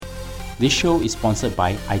This show is sponsored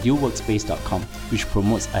by idealworkspace.com, which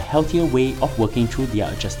promotes a healthier way of working through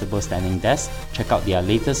their adjustable standing desk. Check out their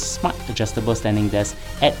latest smart adjustable standing desk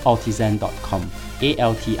at altizen.com,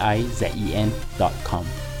 altizen.com.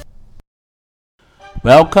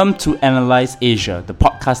 Welcome to Analyze Asia, the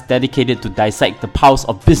podcast dedicated to dissect the pulse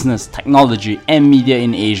of business, technology, and media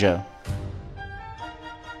in Asia.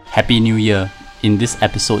 Happy New Year! In this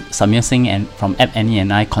episode, Samir Singh from App Annie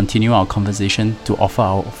and I continue our conversation to offer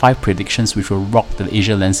our 5 predictions which will rock the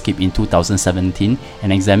Asia landscape in 2017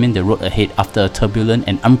 and examine the road ahead after a turbulent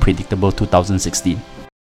and unpredictable 2016.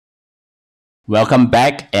 Welcome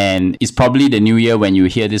back, and it's probably the new year when you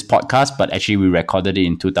hear this podcast, but actually we recorded it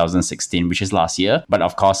in 2016, which is last year. But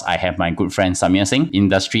of course, I have my good friend Samir Singh,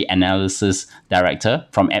 Industry Analysis Director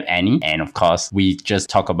from App Annie. And of course, we just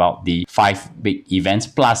talk about the 5 big events,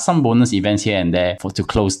 plus some bonus events here and there to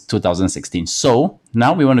close 2016. So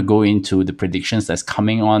now we want to go into the predictions that's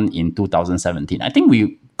coming on in 2017. I think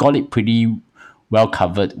we got it pretty well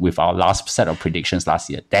covered with our last set of predictions last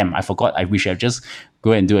year. Damn, I forgot. I wish I'd just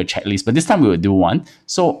go and do a checklist, but this time we will do one.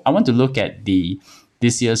 So I want to look at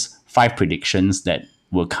this year's 5 predictions that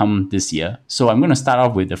will come this year. So I'm going to start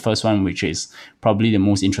off with the first one, which is probably the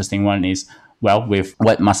most interesting one is, well, with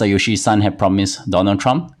what Masayoshi Son had promised Donald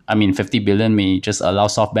Trump. I mean, 50 billion may just allow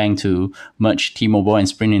SoftBank to merge T-Mobile and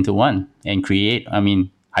Sprint into one and create, I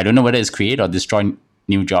don't know whether it's create or destroy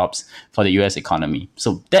new jobs for the US economy.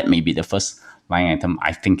 So that may be the first line item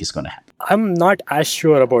I think is going to happen. I'm not as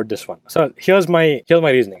sure about this one. So here's my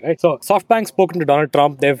reasoning, right? So SoftBank's spoken to Donald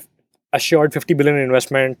Trump. They've assured 50 billion in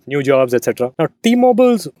investment, new jobs, etc. Now,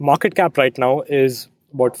 T-Mobile's market cap right now is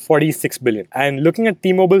about 46 billion. And looking at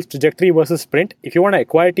T-Mobile's trajectory versus Sprint, if you want to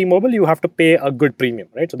acquire T-Mobile, you have to pay a good premium,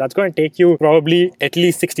 right? So that's going to take you probably at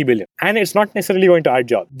least 60 billion. And it's not necessarily going to add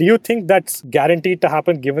jobs. Do you think that's guaranteed to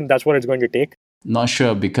happen given that's what it's going to take? Not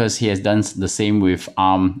sure, because he has done the same with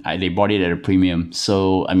ARM. They bought it at a premium.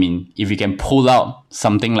 So, if you can pull out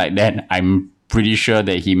something like that, I'm pretty sure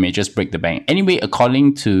that he may just break the bank. Anyway,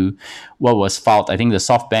 according to what was filed, I think the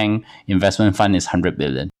SoftBank investment fund is 100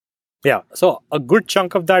 billion. Yeah, so a good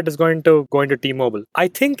chunk of that is going to T-Mobile. I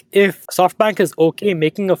think if SoftBank is okay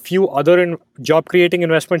making a few other job-creating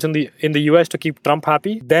investments in the US to keep Trump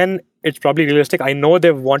happy, then it's probably realistic. I know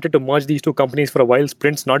they've wanted to merge these 2 companies for a while.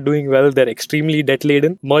 Sprint's not doing well. They're extremely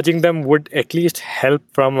debt-laden. Merging them would at least help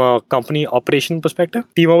from a company operation perspective.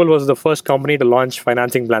 T-Mobile was the first company to launch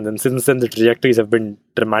financing plans, and since then the trajectories have been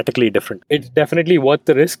dramatically different. It's definitely worth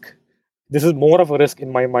the risk. This is more of a risk in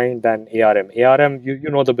my mind than ARM. ARM, you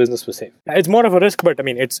know the business was safe. It's more of a risk, but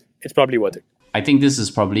it's probably worth it. I think this is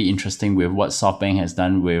probably interesting with what SoftBank has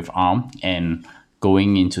done with ARM and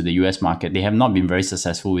going into the US market. They have not been very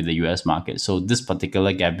successful with the US market. So this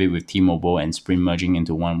particular gap bit with T-Mobile and Sprint merging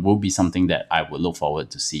into one will be something that I would look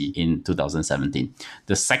forward to see in 2017.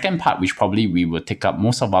 The second part, which probably we will take up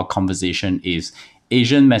most of our conversation, is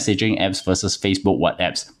Asian messaging apps versus Facebook What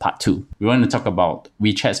apps, part 2. We want to talk about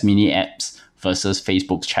WeChat's mini apps versus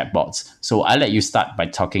Facebook's chatbots. So I'll let you start by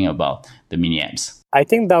talking about the mini apps. I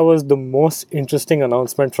think that was the most interesting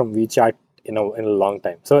announcement from WeChat in a long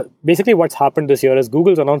time. So basically what's happened this year is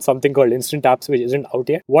Google's announced something called Instant Apps, which isn't out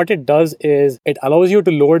yet. What it does is it allows you to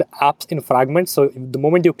load apps in fragments. So the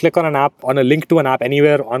moment you click on an app, on a link to an app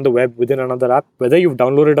anywhere on the web within another app, whether you've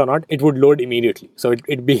downloaded or not, it would load immediately. So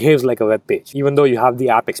it behaves like a web page, even though you have the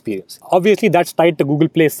app experience. Obviously, that's tied to Google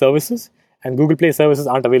Play services, and Google Play services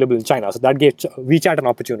aren't available in China. So that gave WeChat an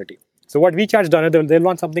opportunity. So what WeChat's done is they'll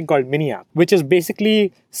launch something called Mini App, which is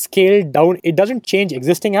basically scaled down. It doesn't change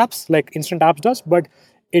existing apps like Instant Apps does, but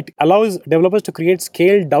it allows developers to create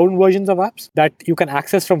scaled down versions of apps that you can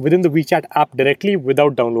access from within the WeChat app directly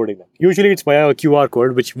without downloading them. Usually it's via a QR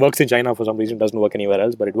code, which works in China for some reason, doesn't work anywhere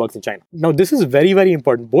else, but it works in China. Now, this is very, very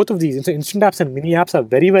important. Both of these, Instant Apps and Mini Apps, are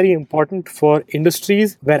very, very important for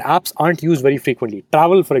industries where apps aren't used very frequently.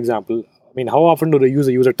 Travel, for example. How often do they use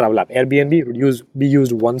a user travel app? Airbnb would be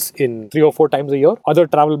used once in 3 or 4 times a year. Other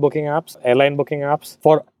travel booking apps, airline booking apps,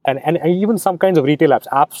 and even some kinds of retail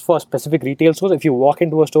apps for specific retail stores. If you walk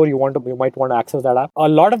into a store, you might want to access that app. A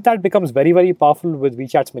lot of that becomes very, very powerful with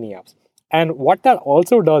WeChat's mini apps. And what that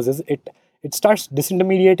also does is it starts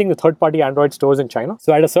disintermediating the third-party Android stores in China.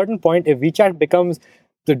 So at a certain point, if WeChat becomes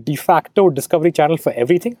the de facto discovery channel for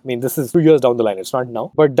everything. This is 2 years down the line. It's not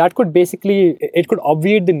now. But that could it could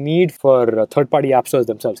obviate the need for third-party app stores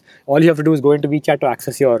themselves. All you have to do is go into WeChat to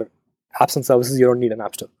access your apps and services, you don't need an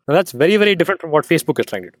app store. Now that's very, very different from what Facebook is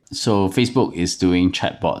trying to do. So Facebook is doing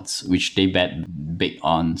chatbots, which they bet big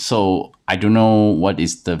on. So I don't know what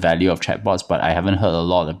is the value of chatbots, but I haven't heard a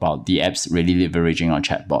lot about the apps really leveraging on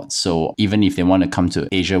chatbots. So even if they want to come to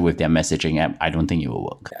Asia with their messaging app, I don't think it will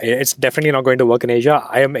work. It's definitely not going to work in Asia.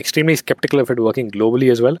 I am extremely skeptical of it working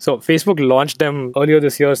globally as well. So Facebook launched them earlier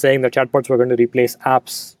this year saying that chatbots were going to replace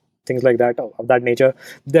apps, things like that, of that nature.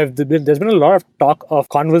 There's been a lot of talk of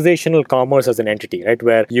conversational commerce as an entity, right?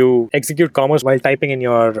 Where you execute commerce while typing in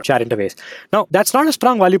your chat interface. Now, that's not a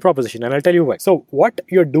strong value proposition, and I'll tell you why. So what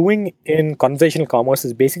you're doing in conversational commerce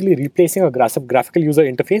is basically replacing a graphical user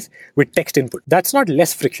interface with text input. That's not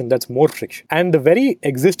less friction, that's more friction. And the very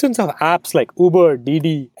existence of apps like Uber,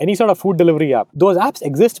 Didi, any sort of food delivery app, those apps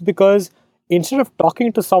exist because instead of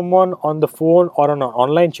talking to someone on the phone or on an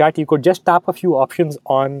online chat, you could just tap a few options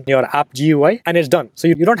on your app GUI and it's done. So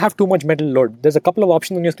you don't have too much mental load. There's a couple of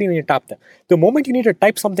options on your screen and you tap them. The moment you need to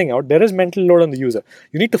type something out, there is mental load on the user.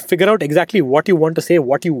 You need to figure out exactly what you want to say,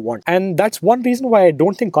 what you want. And that's one reason why I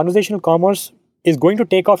don't think conversational commerce is going to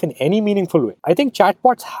take off in any meaningful way. I think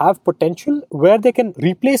chatbots have potential where they can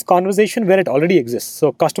replace conversation where it already exists.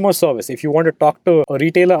 So customer service, if you want to talk to a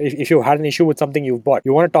retailer, if you had an issue with something you've bought,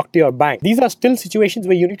 you want to talk to your bank. These are still situations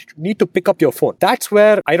where you need to pick up your phone. That's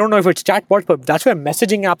where, I don't know if it's chatbots, but that's where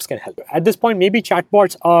messaging apps can help. At this point, maybe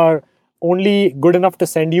chatbots are only good enough to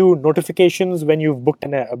send you notifications when you've booked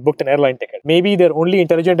an airline ticket. Maybe they're only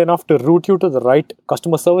intelligent enough to route you to the right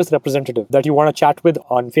customer service representative that you want to chat with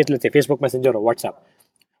on, let's say, Facebook Messenger or WhatsApp.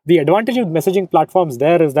 The advantage of messaging platforms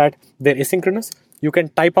there is that they're asynchronous. You can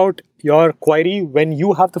type out your query when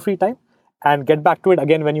you have the free time and get back to it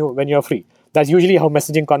again when you're free. That's usually how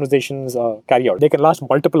messaging conversations carry out. They can last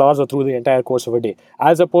multiple hours or through the entire course of a day,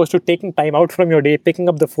 as opposed to taking time out from your day, picking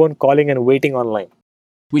up the phone, calling and waiting online.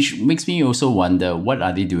 Which makes me also wonder, what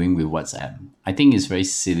are they doing with WhatsApp? I think it's very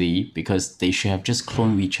silly because they should have just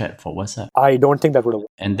cloned WeChat for WhatsApp. I don't think that would have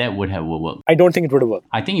worked. And that would have worked. I don't think it would have worked.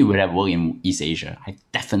 I think it would have worked in East Asia. I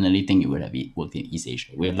definitely think it would have worked in East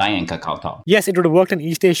Asia with Line and KakaoTalk. Yes, it would have worked in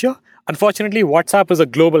East Asia. Unfortunately, WhatsApp is a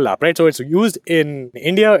global app, right? So it's used in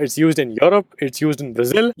India, it's used in Europe, it's used in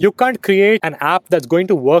Brazil. You can't create an app that's going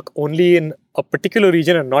to work only in a particular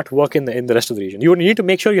region and not work in the rest of the region. You need to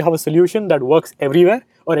make sure you have a solution that works everywhere,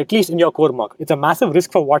 or at least in your core market. It's a massive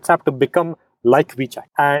risk for WhatsApp to become like WeChat.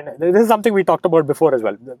 And this is something we talked about before as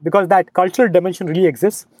well. Because that cultural dimension really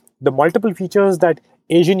exists, the multiple features that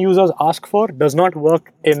Asian users ask for does not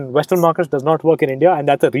work in Western markets, does not work in India, and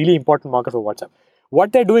that's a really important market for WhatsApp.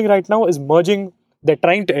 What they're doing right now is they're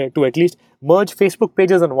trying to at least merge Facebook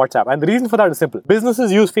pages and WhatsApp. And the reason for that is simple.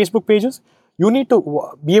 Businesses use Facebook pages. You need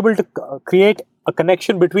to be able to create a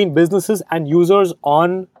connection between businesses and users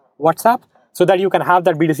on WhatsApp so that you can have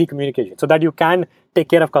that B2C communication, so that you can take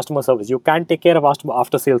care of customer service, you can take care of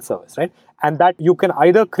after-sales service, right? And that you can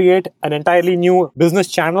either create an entirely new business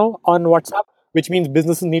channel on WhatsApp, which means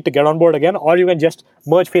businesses need to get on board again, or you can just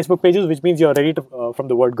merge Facebook pages, which means you're ready to from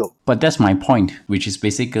the word go. But that's my point, which is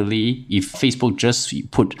basically if Facebook just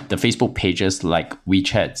put the Facebook pages like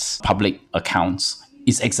WeChat's public accounts,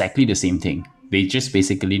 it's exactly the same thing. They just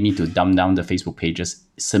basically need to dumb down the Facebook pages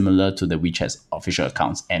similar to the WeChat's official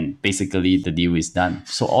accounts, and basically the deal is done.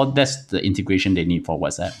 So all that's the integration they need for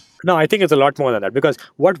WhatsApp. No, I think it's a lot more than that, because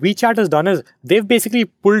what WeChat has done is they've basically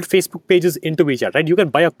pulled Facebook pages into WeChat, right? You can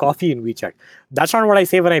buy a coffee in WeChat. That's not what I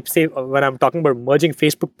say when I'm talking about merging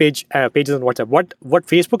Facebook pages on WhatsApp. What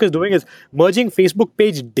Facebook is doing is merging Facebook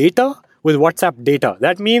page data with WhatsApp data.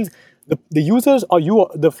 That means the users or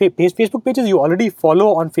Facebook pages you already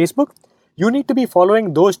follow on Facebook, you need to be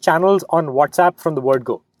following those channels on WhatsApp from the word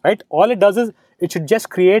go, right? All it does is it should just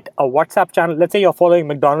create a WhatsApp channel. Let's say you're following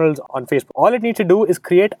McDonald's on Facebook. All it needs to do is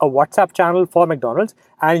create a WhatsApp channel for McDonald's,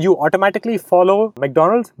 and you automatically follow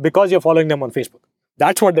McDonald's because you're following them on Facebook.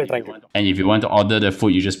 That's what they're trying to do. And if you want to order the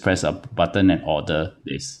food, you just press a button and order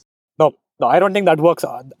this. No, I don't think that works.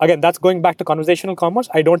 Again, that's going back to conversational commerce.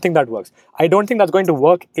 I don't think that works. I don't think that's going to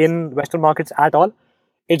work in Western markets at all.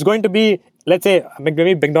 It's going to be, let's say,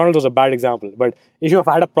 maybe McDonald's was a bad example, but if you've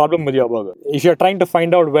had a problem with your burger, if you're trying to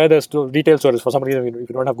find out where the retail store is for some reason, if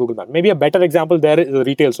you don't have Google Maps, maybe a better example there is a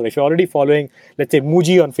retail store. If you're already following, let's say,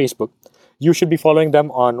 Muji on Facebook, you should be following them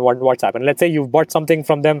on WhatsApp. And let's say you've bought something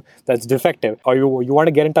from them that's defective, or you want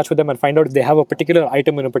to get in touch with them and find out if they have a particular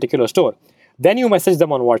item in a particular store. Then you message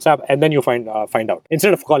them on WhatsApp, and then you find out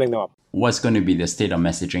instead of calling them up. What's going to be the state of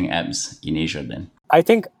messaging apps in Asia then? I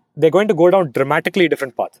think they're going to go down dramatically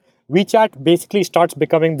different paths. WeChat basically starts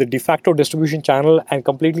becoming the de facto distribution channel and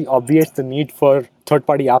completely obviates the need for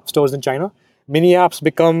third-party app stores in China. Mini apps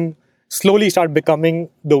become slowly start becoming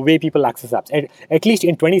the way people access apps. At least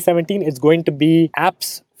in 2017, it's going to be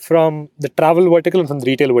apps from the travel vertical and from the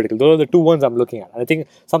retail vertical. Those are the two ones I'm looking at. And I think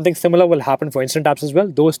something similar will happen for instant apps as well.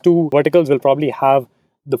 Those two verticals will probably have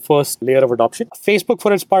the first layer of adoption. Facebook,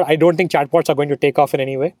 for its part, I don't think chatbots are going to take off in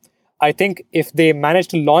any way. I think if they manage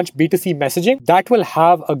to launch B2C messaging, that will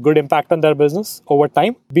have a good impact on their business over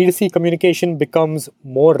time. B2C communication becomes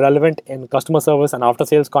more relevant in customer service and after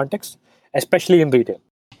sales context, especially in retail.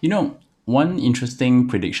 One interesting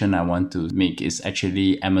prediction I want to make is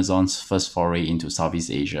actually Amazon's first foray into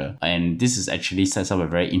Southeast Asia. And this is actually sets up a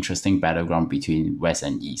very interesting battleground between West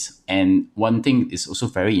and East. And one thing is also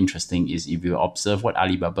very interesting is if you observe what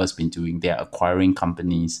Alibaba has been doing, they're acquiring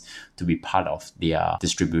companies to be part of their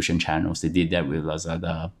distribution channels. They did that with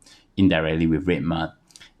Lazada, indirectly with RedMart.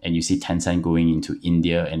 And you see Tencent going into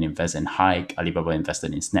India and invest in Hike. Alibaba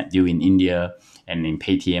invested in Snapdeal in India and in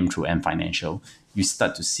Paytm through Ant Financial. You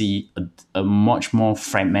start to see a much more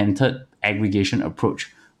fragmented aggregation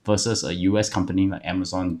approach versus a US company like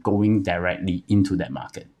Amazon going directly into that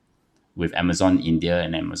market with Amazon India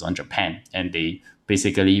and Amazon Japan. And they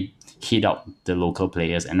basically hit out the local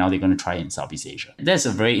players, and now they're going to try in Southeast Asia. That's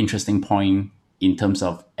a very interesting point in terms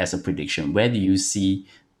of as a prediction. Where do you see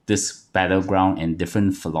this battleground and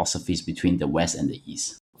different philosophies between the West and the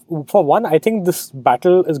East? For one, I think this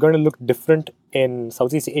battle is going to look different in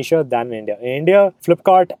Southeast Asia than in India. In India,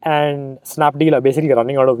 Flipkart and Snapdeal are basically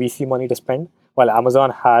running out of VC money to spend, while Amazon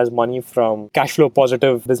has money from cash flow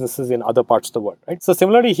positive businesses in other parts of the world, right? So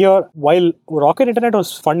similarly here, while Rocket Internet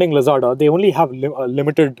was funding Lazada, they only have a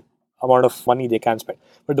limited amount of money they can spend.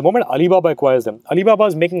 But the moment Alibaba acquires them, Alibaba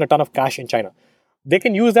is making a ton of cash in China. They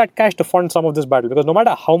can use that cash to fund some of this battle, because no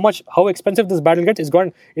matter how expensive this battle gets,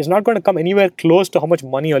 it's not going to come anywhere close to how much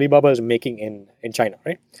money Alibaba is making in China,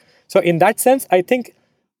 right? So in that sense, I think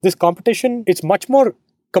this competition, it's much more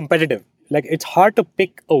competitive. Like, it's hard to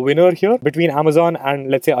pick a winner here between Amazon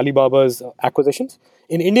and, let's say, Alibaba's acquisitions.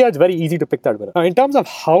 In India, it's very easy to pick that winner. Now, in terms of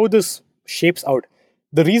how this shapes out,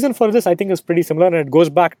 the reason for this, I think, is pretty similar, and it goes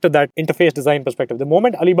back to that interface design perspective. The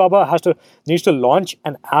moment Alibaba needs to launch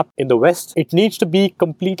an app in the West, it needs to be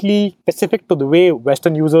completely specific to the way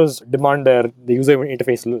Western users demand the user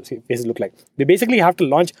interfaces look like. They basically have to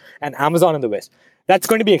launch an Amazon in the West. That's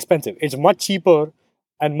going to be expensive. It's much cheaper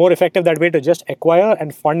and more effective that way to just acquire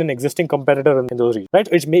and fund an existing competitor in those regions, right?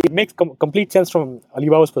 It makes complete sense from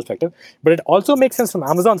Alibaba's perspective, but it also makes sense from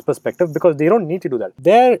Amazon's perspective, because they don't need to do that.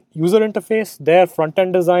 Their user interface, their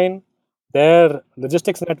front-end design, their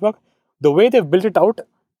logistics network, the way they've built it out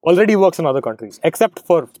already works in other countries, except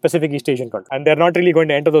for specific East Asian countries. And they're not really going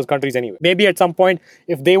to enter those countries anyway. Maybe at some point,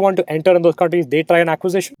 if they want to enter in those countries, they try an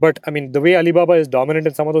acquisition. But I mean, the way Alibaba is dominant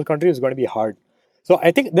in some of those countries is going to be hard. So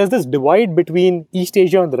I think there's this divide between East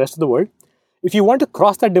Asia and the rest of the world. If you want to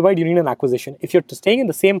cross that divide, you need an acquisition. If you're staying in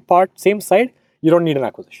the same side, you don't need an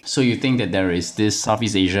acquisition. So you think that there is this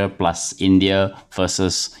Southeast Asia plus India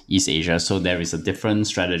versus East Asia. So there is a different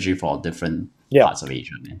strategy for different parts of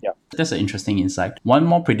Asia. Yeah. That's an interesting insight. One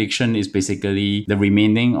more prediction is basically the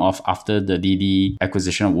remaining of after the Didi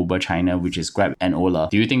acquisition of Uber China, which is Grab and Ola.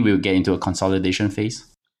 Do you think we'll get into a consolidation phase?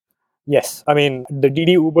 Yes. I mean, the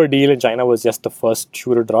Didi Uber deal in China was just the first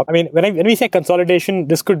shoe to drop. I mean, when we say consolidation,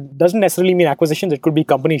 this doesn't necessarily mean acquisitions. It could be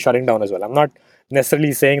companies shutting down as well. I'm not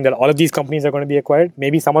necessarily saying that all of these companies are going to be acquired.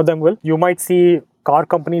 Maybe some of them will. You might see car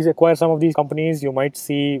companies acquire some of these companies. You might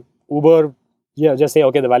see Uber, just say,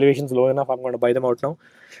 okay, the valuation's low enough, I'm going to buy them out now.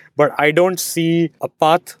 But I don't see a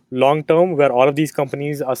path long term where all of these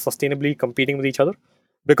companies are sustainably competing with each other.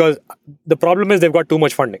 Because the problem is they've got too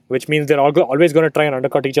much funding, which means they're always going to try and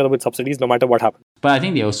undercut each other with subsidies no matter what happens. But I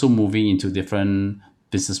think they're also moving into different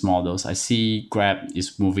business models. I see Grab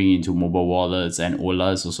is moving into mobile wallets, and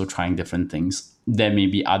Ola is also trying different things. There may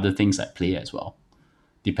be other things at play as well,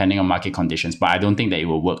 depending on market conditions. But I don't think that it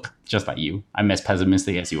will work, just like you. I'm as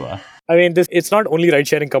pessimistic as you are. I mean, it's not only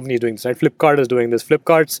ride-sharing companies doing this, right? Flipkart is doing this.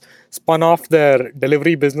 Flipkart's spun off their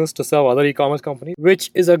delivery business to serve other e-commerce companies,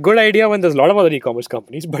 which is a good idea when there's a lot of other e-commerce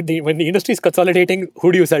companies. But when the industry is consolidating,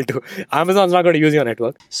 who do you sell to? Amazon's not going to use your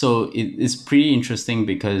network. So it's pretty interesting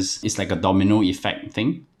because it's like a domino effect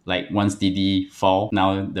thing. Like once Didi fall,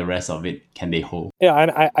 now the rest of it, can they hold? Yeah,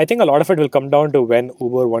 and I think a lot of it will come down to when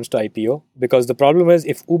Uber wants to IPO. Because the problem is,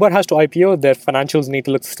 if Uber has to IPO, their financials need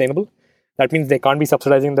to look sustainable. That means they can't be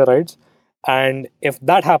subsidizing their rides. And if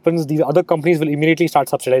that happens, these other companies will immediately start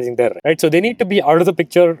subsidizing their rides, right? So they need to be out of the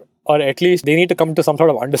picture, or at least they need to come to some sort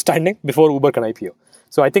of understanding before Uber can IPO.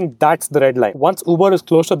 So I think that's the red line. Once Uber is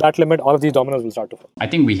close to that limit, all of these dominoes will start to fall. I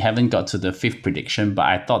think we haven't got to the fifth prediction, but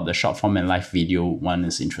I thought the short form and live video one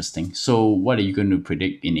is interesting. So what are you going to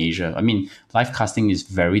predict in Asia? I mean, live casting is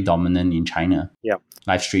very dominant in China. Yeah.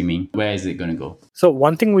 Live streaming, where is it going to go? So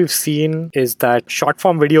one thing we've seen is that short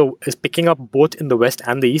form video is picking up both in the West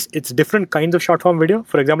and the East. It's different kinds of short form video.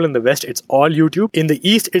 For example, in the West, it's all YouTube. In the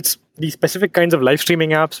East, it's these specific kinds of live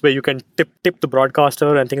streaming apps where you can tip the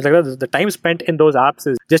broadcaster and things like that. The time spent in those apps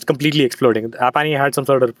is just completely exploding. App Annie had some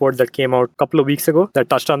sort of report that came out a couple of weeks ago that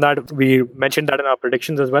touched on that. We mentioned that in our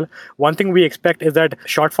predictions as well. One thing we expect is that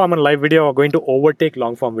short form and live video are going to overtake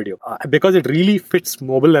long form video because it really fits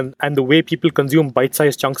mobile and the way people consume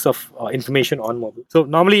bite-sized chunks of information on mobile. So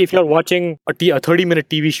normally, if you're watching a 30-minute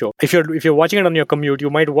TV show, if you're watching it on your commute, you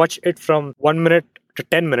might watch it from 1 minute to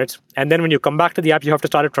 10 minutes, and then when you come back to the app, you have to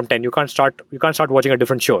start it from 10. You can't start watching a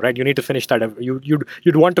different show, right? You need to finish that.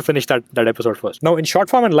 You'd want to finish that episode first. Now in short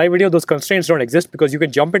form and live video, those constraints don't exist because you can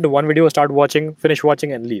jump into one video, start watching, finish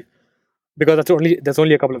watching, and leave, because that's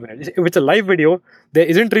only a couple of minutes. If it's a live video, there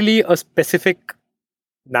isn't really a specific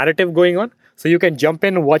narrative going on, so you can jump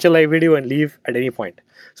in, watch a live video, and leave at any point.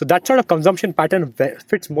 So that sort of consumption pattern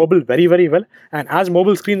fits mobile very, very well. And as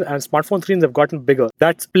mobile screens and smartphone screens have gotten bigger,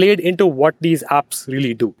 that's played into what these apps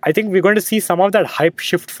really do. I think we're going to see some of that hype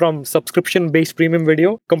shift from subscription-based premium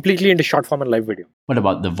video completely into short form and live video. What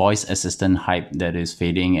about the voice assistant hype that is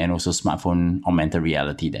fading and also smartphone augmented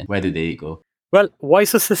reality then? Where do they go? Well,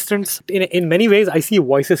 voice assistants, in many ways, I see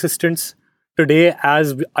voice assistants today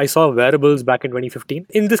as I saw wearables back in 2015.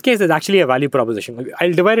 In this case, there's actually a value proposition.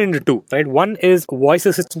 I'll divide it into two, right? One is voice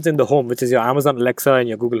assistants in the home, which is your Amazon Alexa and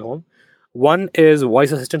your Google Home. One is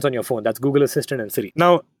voice assistants on your phone. That's Google Assistant and Siri.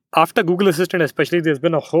 Now, after Google Assistant especially, there's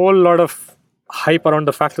been a whole lot of hype around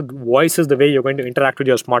the fact that voice is the way you're going to interact with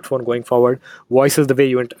your smartphone going forward. Voice is the way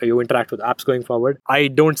you interact with apps going forward. I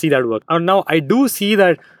don't see that work. And now, I do see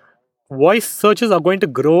that voice searches are going to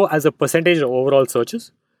grow as a percentage of overall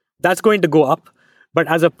searches. That's going to go up, but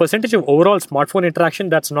as a percentage of overall smartphone interaction,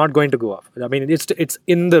 that's not going to go up. I mean, it's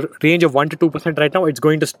in the range of 1 to 2% right now. It's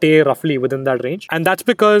going to stay roughly within that range. And that's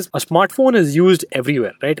because a smartphone is used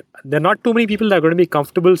everywhere, right? There are not too many people that are going to be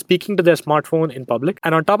comfortable speaking to their smartphone in public.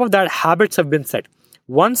 And on top of that, habits have been set.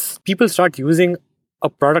 Once people start using a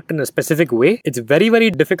product in a specific way, it's very,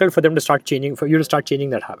 very difficult for you to start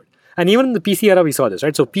changing that habit. And even in the PC era, we saw this,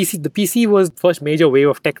 right? So the PC was the first major wave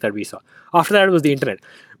of tech that we saw. After that, it was the internet.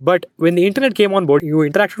 But when the internet came on board, you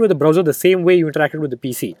interacted with the browser the same way you interacted with the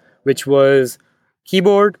PC, which was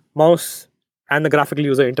keyboard, mouse, and the graphical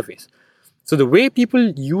user interface. So the way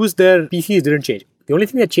people use their PCs didn't change. The only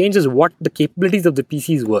thing that changed is what the capabilities of the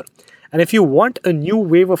PCs were. And if you want a new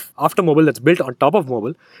wave of after mobile that's built on top of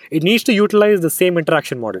mobile, it needs to utilize the same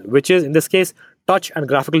interaction model, which is, in this case, touch and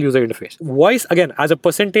graphical user interface. Voice, again, as a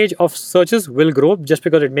percentage of searches will grow just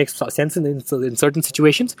because it makes sense in certain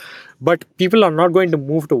situations, but people are not going to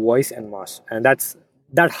move to voice en masse. And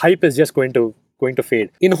that hype is just going to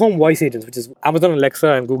fade. In-home voice agents, which is Amazon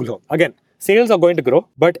Alexa and Google Home. Again, sales are going to grow,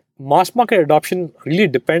 but mass market adoption really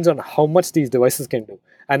depends on how much these devices can do.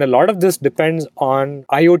 And a lot of this depends on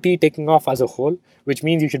IoT taking off as a whole, which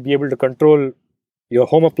means you should be able to control your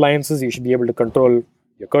home appliances, you should be able to control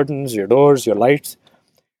your curtains, your doors, your lights.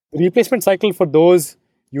 The replacement cycle for those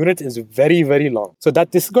units is very, very long. So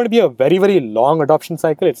this is going to be a very, very long adoption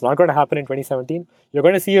cycle. It's not going to happen in 2017. You're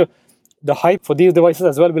going to see the hype for these devices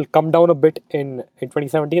as well will come down a bit in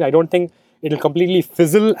 2017. I don't think it'll completely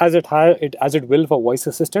fizzle as it will for voice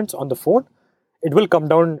assistants on the phone. It will come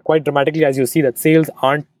down quite dramatically as you see that sales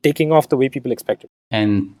aren't taking off the way people expected.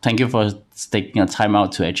 And thank you for taking your time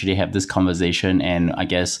out to actually have this conversation. And I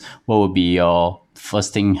guess what would be your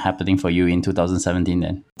first thing happening for you in 2017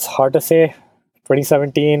 then? It's hard to say.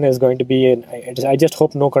 2017 is going to be I just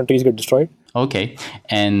hope no countries get destroyed. Okay.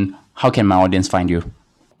 And how can my audience find you?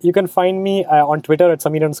 You can find me on Twitter at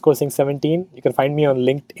Samir_Singh17. You can find me on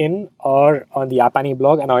LinkedIn or on the App Annie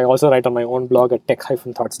blog. And I also write on my own blog at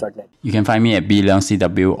tech-thoughts.net. You can find me at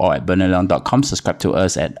bleongcw or at bernardleong.com. Subscribe to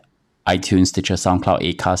us at iTunes, Stitcher, SoundCloud,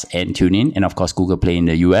 Acast, and TuneIn. And of course, Google Play in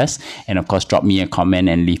the US. And of course, drop me a comment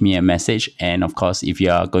and leave me a message. And of course, if you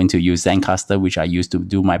are going to use Zencastr, which I use to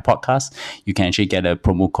do my podcast, you can actually get a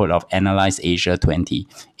promo code of AnalyzeAsia20.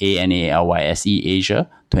 ANALYSE Asia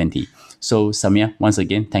 20. So, Samir, once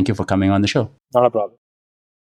again, thank you for coming on the show. Not a problem.